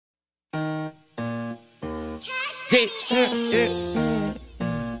Hey.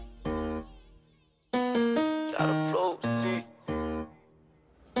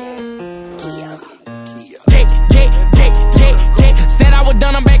 Said I was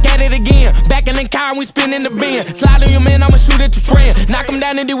done, I'm back at it again. Back in the car, we spinning the bin. Slide on your man, I'ma shoot at your friend. Knock him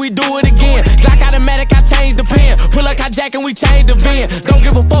down and then we do it again. Glock automatic, I change the pen. Pull up hijack and we change the VIN. Don't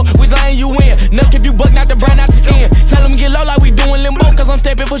give a fuck which lane you in. Nuck if you buck, not to burn out your skin. Tell him get low like we doing limbo. Cause I'm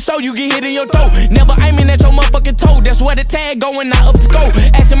stepping for show, you get hit in your toe. Never aiming at your motherfucking toe. That's where the tag going, not up the scope.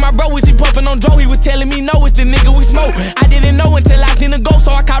 Asking my bro, is he puffing on Dro? He was telling me no, it's the nigga we smoke. I didn't know until I seen a ghost,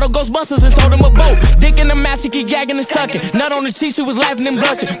 so I called the Ghostbusters and sold him a boat. Dick in the mouth, she keep gagging and sucking. Nut on the cheek, she was laughing and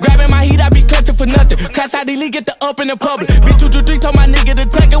blushing. Grabbing my heat, I be clutching for nothing. Crash out the league, get the up in the public. B223 told my nigga to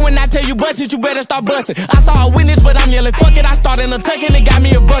tuck it. When I tell you bust it, you better start busting. I saw a witness, but I'm yelling fuck it. I started a tuck and it got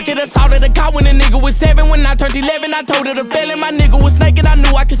me a bucket. Assaulted a car when the nigga was 7. When I turned 11, I told her to fail it. My nigga was snaking, I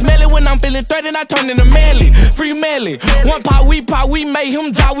knew I could smell it. When I'm feeling threatened, I turned into Melly. Free Melly. One pot, we made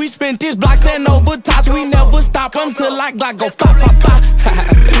him drop. We spent this block, stand over tops. We never stop until I Glock go pop, pop, pop.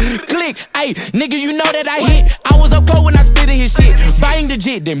 Click, ayy, nigga, you know that I hit. I was up close when I spit in his shit. Bang the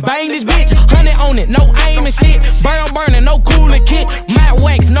jit, then bang this bitch. 100 on it, no aim and shit. Burning, no cooling kit. Matte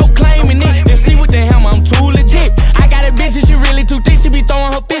wax, no claiming it. Then see with the hammer, I'm too legit. I got a bitch and she really too thick. She be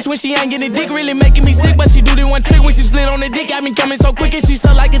throwing her fist when she ain't getting dick. Really making me sick, but she do this one trick when she split on the dick. Got me coming so quick and she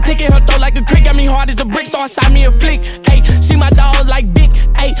suck like a ticket. Her throat like a crick, got me hard as a brick, so I shot me a flick. Ayy, she my dog like Big.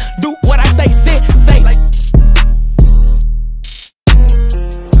 Ayy, do what I say, sit, say.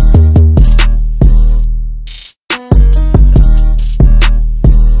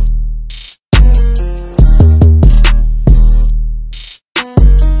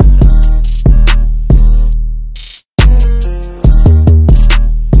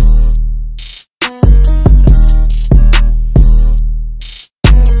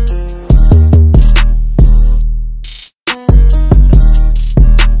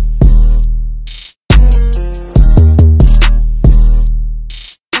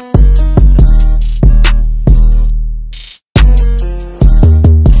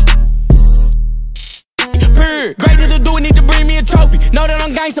 Great to do it, need to bring me a trophy. Know that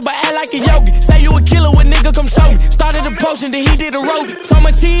I'm gangster, but act like a yogi. Say you a killer, what nigga come show me. Started approaching, then he did a roadie. So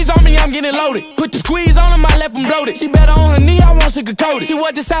much cheese on me, I'm getting loaded. Put the squeeze on him, I left him bloated. She better on her knee, I want sugar-coated. She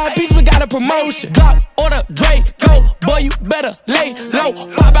want the side piece, we got a promotion. Glock, order, Dre, go. Boy, you better lay low.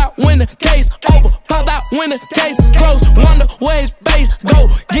 Pop out when the case over. Pop out when the case close. Wonder where his face go.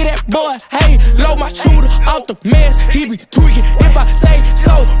 Get that boy, hey, low my shooter off the mess. He be tweaking if I say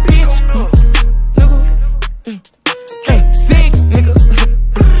so.